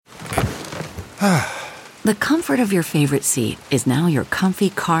The comfort of your favorite seat is now your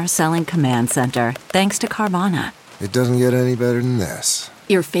comfy car selling command center, thanks to Carvana. It doesn't get any better than this.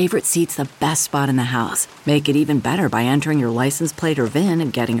 Your favorite seat's the best spot in the house. Make it even better by entering your license plate or VIN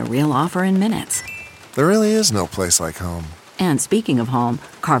and getting a real offer in minutes. There really is no place like home. And speaking of home,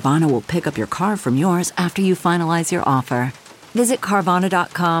 Carvana will pick up your car from yours after you finalize your offer. Visit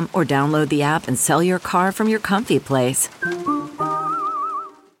Carvana.com or download the app and sell your car from your comfy place.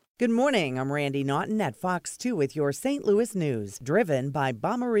 Good morning, I'm Randy Naughton at Fox 2 with your St. Louis news, driven by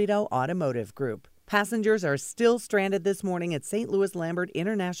Bomarito Automotive Group. Passengers are still stranded this morning at St. Louis Lambert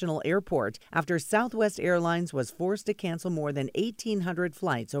International Airport after Southwest Airlines was forced to cancel more than 1,800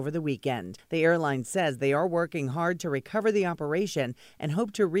 flights over the weekend. The airline says they are working hard to recover the operation and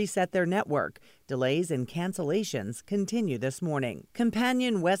hope to reset their network. Delays and cancellations continue this morning.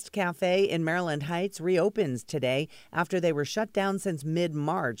 Companion West Cafe in Maryland Heights reopens today after they were shut down since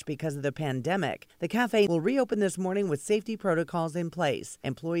mid-March because of the pandemic. The cafe will reopen this morning with safety protocols in place.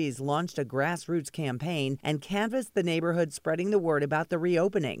 Employees launched a grassroots campaign and canvassed the neighborhood, spreading the word about the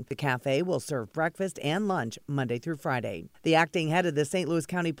reopening. The cafe will serve breakfast and lunch Monday through Friday. The acting head of the St. Louis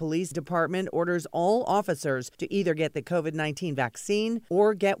County Police Department orders all officers to either get the COVID-19 vaccine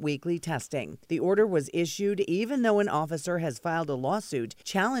or get weekly testing. The order was issued even though an officer has filed a lawsuit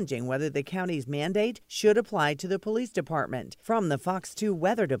challenging whether the county's mandate should apply to the police department. From the Fox 2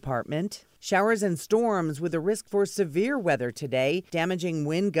 Weather Department, showers and storms with a risk for severe weather today. Damaging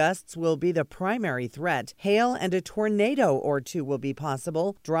wind gusts will be the primary threat. Hail and a tornado or two will be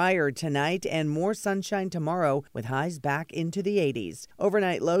possible. Drier tonight and more sunshine tomorrow with highs back into the 80s.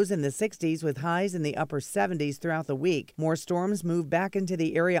 Overnight lows in the 60s with highs in the upper 70s throughout the week. More storms move back into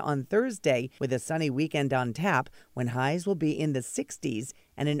the area on Thursday with a sunny weekend on tap when highs will be in the 60s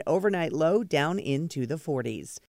and an overnight low down into the 40s.